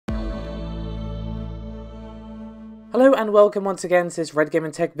Hello and welcome once again to this Red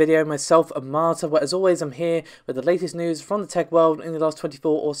Gaming Tech video. Myself, Marta, where as always I'm here with the latest news from the tech world in the last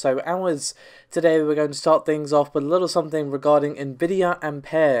 24 or so hours. Today we're going to start things off with a little something regarding Nvidia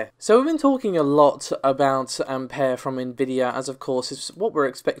Ampere. So we've been talking a lot about Ampere from Nvidia, as of course is what we're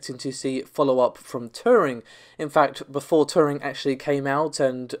expecting to see follow up from Turing. In fact, before Turing actually came out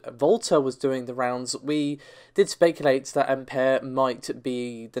and Volta was doing the rounds, we did speculate that Ampere might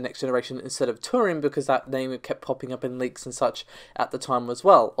be the next generation instead of Turing, because that name kept popping up in leaks and such at the time as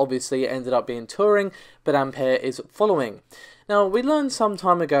well. Obviously it ended up being Turing, but Ampere is following. Now, we learned some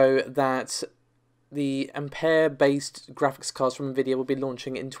time ago that the Ampere-based graphics cards from Nvidia will be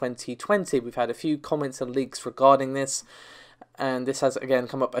launching in 2020. We've had a few comments and leaks regarding this, and this has again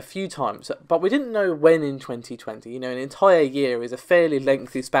come up a few times, but we didn't know when in 2020. You know, an entire year is a fairly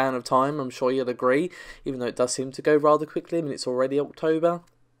lengthy span of time, I'm sure you'll agree, even though it does seem to go rather quickly. I mean, it's already October.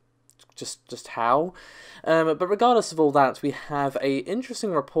 Just how? But regardless of all that, we have a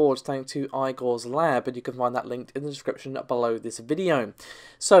interesting report thanks to Igor's Lab, and you can find that linked in the description below this video.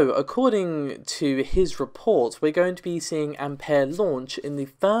 So, according to his report, we're going to be seeing Ampere launch in the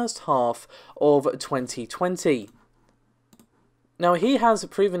first half of 2020. Now, he has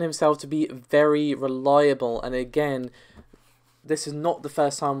proven himself to be very reliable, and again, this is not the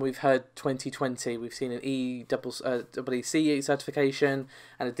first time we've heard 2020. We've seen an EEC certification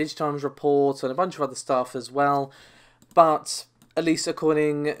and a Digitimes report and a bunch of other stuff as well. But at least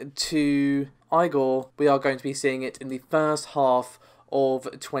according to Igor, we are going to be seeing it in the first half of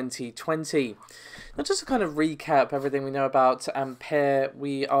 2020. Now, just to kind of recap everything we know about Ampere,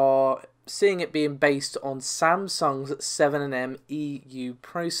 we are seeing it being based on Samsung's 7nm EU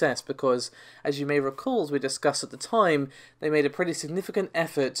process, because as you may recall, as we discussed at the time, they made a pretty significant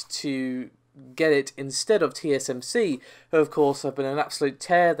effort to get it instead of TSMC, who of course have been an absolute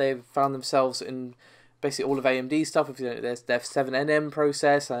tear. They've found themselves in basically all of AMD stuff. If you know, there's their 7nm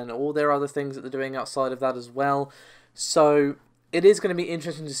process and all their other things that they're doing outside of that as well. So it is going to be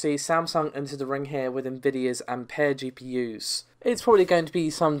interesting to see Samsung enter the ring here with Nvidia's Ampere GPUs. It's probably going to be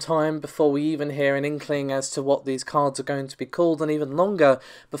some time before we even hear an inkling as to what these cards are going to be called, and even longer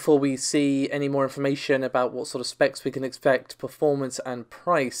before we see any more information about what sort of specs we can expect, performance and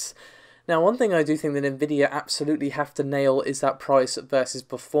price. Now, one thing I do think that Nvidia absolutely have to nail is that price versus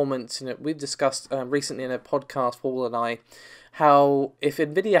performance. You know, we've discussed recently in a podcast, Paul and I, how if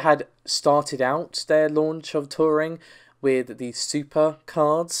Nvidia had started out their launch of Turing with the super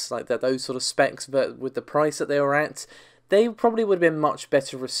cards, like those sort of specs, but with the price that they were at, they probably would have been much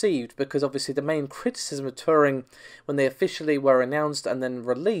better received, because obviously the main criticism of Turing when they officially were announced and then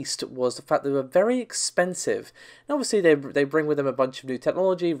released was the fact they were very expensive. And obviously they bring with them a bunch of new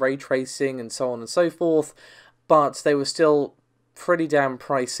technology, ray tracing and so on and so forth, but they were still pretty damn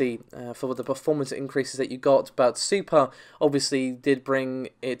pricey for the performance increases that you got. But Super obviously did bring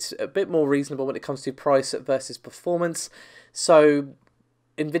it a bit more reasonable when it comes to price versus performance. So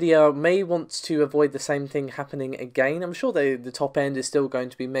Nvidia may want to avoid the same thing happening again. I'm sure the top end is still going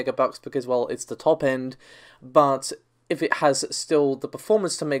to be megabucks because, well, it's the top end, but if it has still the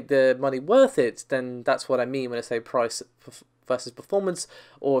performance to make the money worth it, then that's what I mean when I say price versus performance,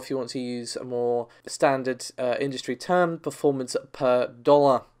 or if you want to use a more standard industry term, performance per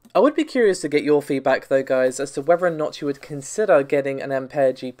dollar. I would be curious to get your feedback though, guys, as to whether or not you would consider getting an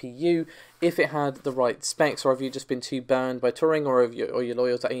Ampere GPU if it had the right specs, or have you just been too burned by Turing, or you're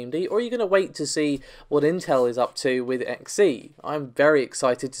loyal to AMD, or are you going to wait to see what Intel is up to with XE? I'm very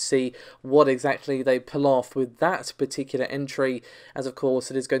excited to see what exactly they pull off with that particular entry, as of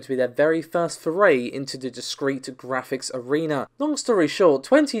course it is going to be their very first foray into the discrete graphics arena. Long story short,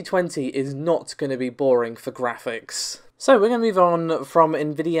 2020 is not going to be boring for graphics. So we're going to move on from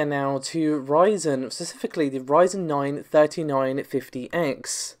Nvidia now to Ryzen, specifically the Ryzen 9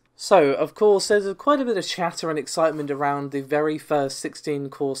 3950X. So, of course, there's quite a bit of chatter and excitement around the very first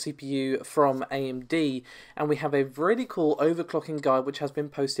 16-core CPU from AMD, and we have a really cool overclocking guide which has been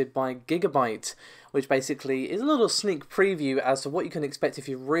posted by Gigabyte, which basically is a little sneak preview as to what you can expect if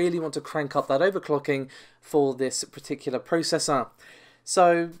you really want to crank up that overclocking for this particular processor.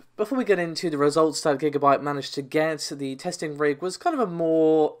 So, before we get into the results that Gigabyte managed to get, the testing rig was kind of a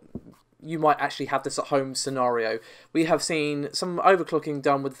more you might actually have this at home scenario. We have seen some overclocking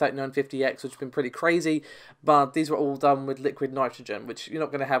done with the 3950X, which has been pretty crazy, but these were all done with liquid nitrogen, which you're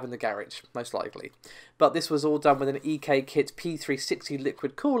not going to have in the garage, most likely. But this was all done with an EK Kit P360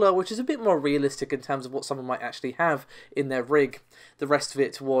 liquid cooler, which is a bit more realistic in terms of what someone might actually have in their rig. The rest of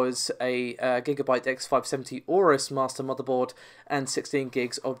it was a Gigabyte X570 Aorus master motherboard and 16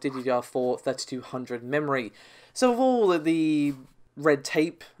 gigs of DDR4 3200 memory. So of all the red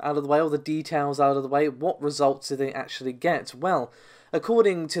tape out of the way, all the details out of the way, what results did they actually get? Well,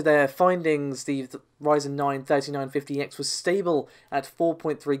 according to their findings, the Ryzen 9 3950X was stable at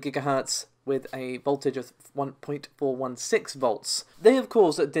 4.3 GHz with a voltage of 1.416 volts. They, of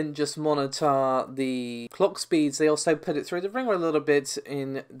course, didn't just monitor the clock speeds, they also put it through the ringer a little bit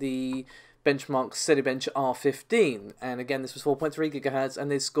in the benchmark Cinebench R15, and again this was 4.3 GHz,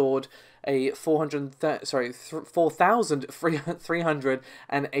 and they scored a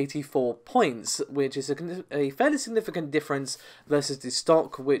 4,384 points, which is a fairly significant difference versus the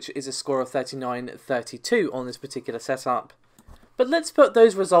stock, which is a score of 3932 on this particular setup. But let's put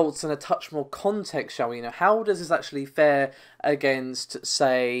those results in a touch more context, shall we? You know, how does this actually fare against,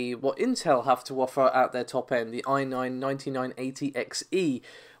 say, what Intel have to offer at their top end, the i9-9980XE,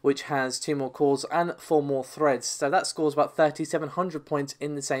 which has 2 more cores and 4 more threads. So that scores about 3,700 points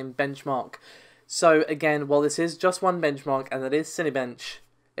in the same benchmark. So again, while this is just one benchmark, and it is Cinebench,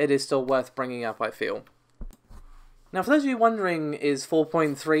 it is still worth bringing up, I feel. Now, for those of you wondering, is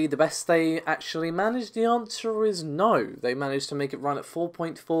 4.3 the best they actually managed? The answer is no. They managed to make it run at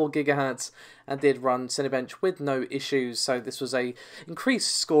 4.4 GHz and did run Cinebench with no issues, so this was a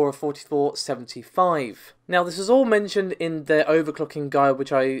increased score of 4475. Now, this is all mentioned in the overclocking guide,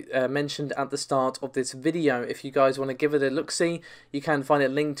 which I mentioned at the start of this video. If you guys want to give it a look-see, you can find it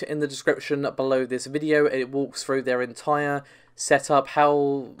linked in the description below this video. It walks through their entire setup,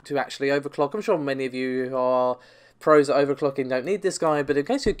 how to actually overclock. I'm sure many of you who are pros at overclocking don't need this guide, but in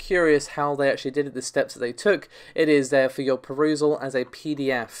case you're curious how they actually did it, the steps that they took, it is there for your perusal as a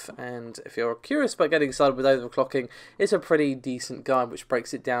PDF. And if you're curious about getting started with overclocking, it's a pretty decent guide which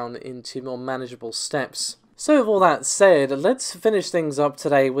breaks it down into more manageable steps. So with all that said, let's finish things up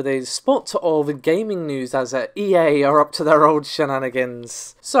today with a spot of gaming news, as EA are up to their old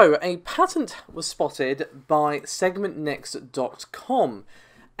shenanigans. So a patent was spotted by segmentnext.com.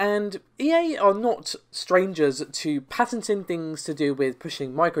 And EA are not strangers to patenting things to do with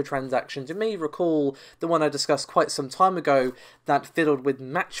pushing microtransactions. You may recall the one I discussed quite some time ago that fiddled with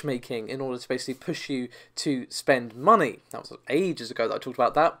matchmaking in order to basically push you to spend money. That was ages ago that I talked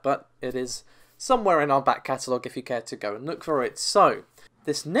about that, but it is somewhere in our back catalogue if you care to go and look for it. So,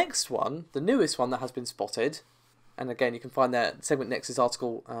 this next one, the newest one that has been spotted, and again you can find that Segment Next's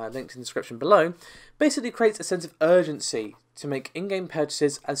article linked in the description below, basically creates a sense of urgency to make in-game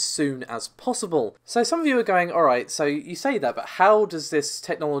purchases as soon as possible. So some of you are going, alright, so you say that, but how does this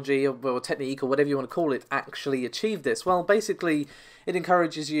technology, or technique, or whatever you want to call it, actually achieve this? Well, basically, it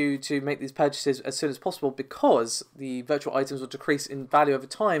encourages you to make these purchases as soon as possible because the virtual items will decrease in value over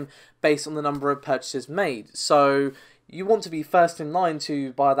time based on the number of purchases made. So you want to be first in line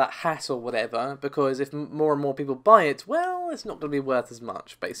to buy that hat or whatever, because if more and more people buy it, well, it's not going to be worth as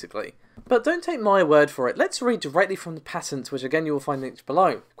much, basically. But don't take my word for it. Let's read directly from the patent, which again you will find linked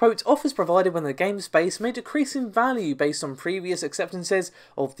below. Quote, offers provided when the game space may decrease in value based on previous acceptances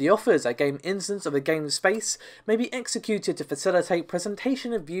of the offers. A game instance of a game space may be executed to facilitate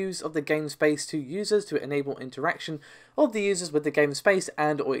presentation of views of the game space to users to enable interaction of the users with the game space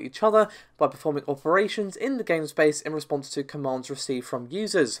and or each other by performing operations in the game space in response to commands received from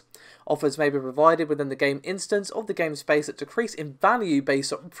users. Offers may be provided within the game instance of the game space that decrease in value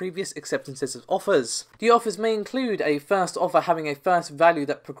based on previous acceptances of offers. The offers may include a first offer having a first value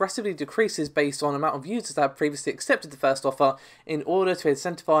that progressively decreases based on the amount of users that have previously accepted the first offer in order to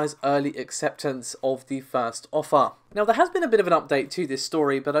incentivize early acceptance of the first offer. Now, there has been a bit of an update to this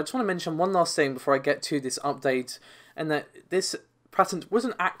story, but I just want to mention one last thing before I get to this update, and that this patent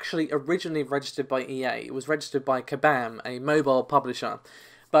wasn't actually originally registered by EA. It was registered by Kabam, a mobile publisher.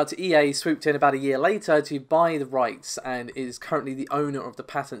 But EA swooped in about a year later to buy the rights and is currently the owner of the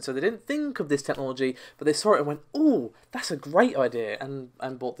patent. So they didn't think of this technology, but they saw it and went, "Ooh, that's a great idea,"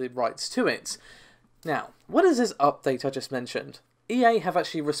 and bought the rights to it. Now, what is this update I just mentioned? EA have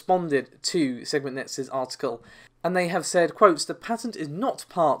actually responded to SegmentNext's article, and they have said, quotes, "The patent is not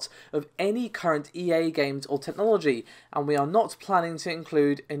part of any current EA games or technology, and we are not planning to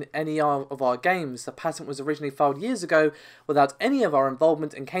include in any of our games. The patent was originally filed years ago without any of our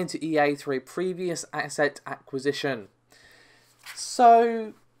involvement and came to EA through a previous asset acquisition."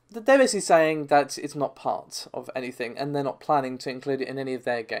 So they're basically saying that it's not part of anything, and they're not planning to include it in any of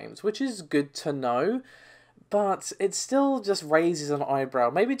their games, which is good to know. But it still just raises an eyebrow.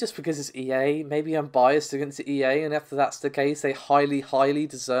 Maybe just because it's EA, maybe I'm biased against EA, and if that's the case, they highly, highly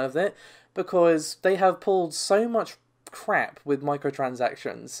deserve it, because they have pulled so much crap with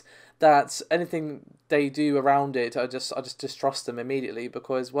microtransactions that anything they do around it, I just distrust them immediately,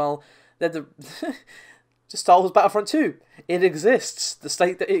 because, well, they're the just Star Wars Battlefront 2. It exists. The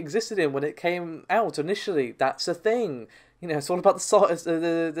state that it existed in when it came out initially, that's a thing. You know, it's all about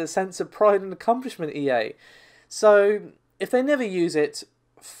the sense of pride and accomplishment, EA. So if they never use it,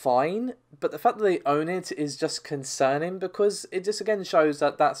 fine, but the fact that they own it is just concerning, because it just again shows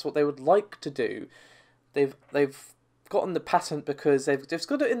that that's what they would like to do. They've gotten the patent because they've just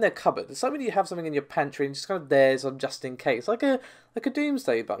got it in their cupboard. It's like when you have something in your pantry and just kind of there just in case, like a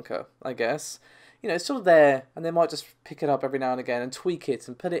doomsday bunker, I guess. You know, it's sort of there, and they might just pick it up every now and again and tweak it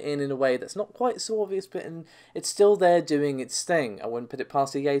and put it in a way that's not quite so obvious, but it's still there doing its thing. I wouldn't put it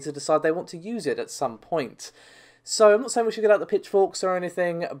past EA to decide they want to use it at some point. So I'm not saying we should get out the pitchforks or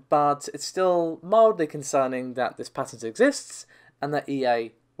anything, but it's still mildly concerning that this patent exists and that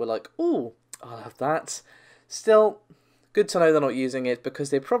EA were like, ooh, I'll have that. Still, good to know they're not using it, because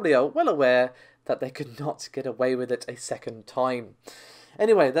they probably are well aware that they could not get away with it a second time.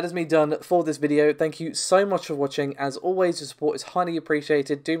 Anyway, that is me done for this video. Thank you so much for watching. As always, your support is highly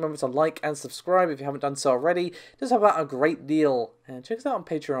appreciated. Do remember to like and subscribe if you haven't done so already. It does help out a great deal. And check us out on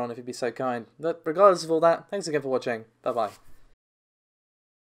Patreon if you'd be so kind. But regardless of all that, thanks again for watching. Bye-bye.